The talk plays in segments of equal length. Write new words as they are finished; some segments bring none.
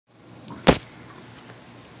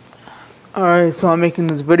Alright, so I'm making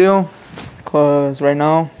this video because right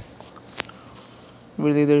now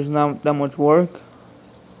really there's not that much work,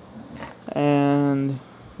 and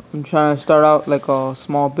I'm trying to start out like a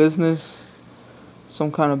small business, some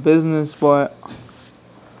kind of business. But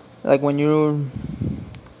like when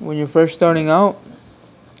you're first starting out,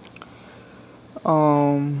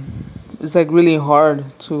 it's like really hard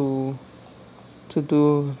to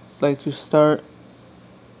do, like to start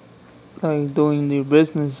like doing your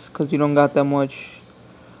business, because you don't got that much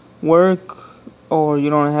work, or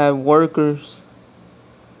you don't have workers,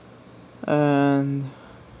 and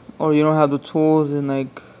or you don't have the tools, and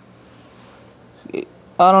like I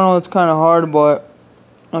don't know, it's kind of hard. But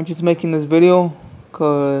I'm just making this video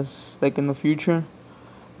because like in the future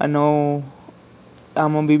I know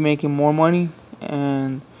I'm gonna be making more money,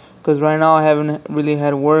 and because right now I haven't really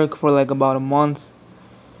had work for like about a month,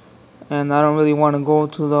 and I don't really want to go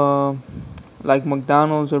to the like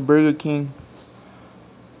McDonald's or Burger King.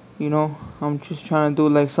 I'm just trying to do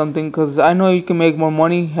like something, because I know you can make more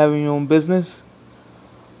money having your own business,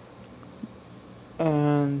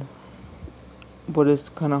 and but it's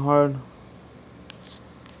kind of hard.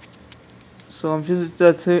 So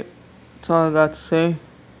that's it. That's all I got to say.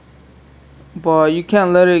 But you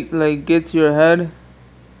can't let it like get to your head.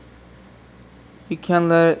 You can't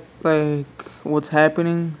let like what's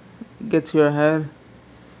happening get to your head,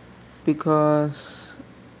 because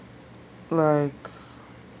like,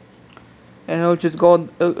 and it'll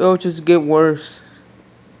just get worse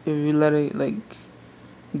if you let it like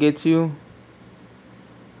get to you.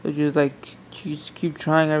 It's just like you just keep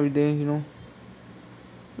trying every day.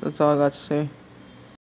 That's all I got to say.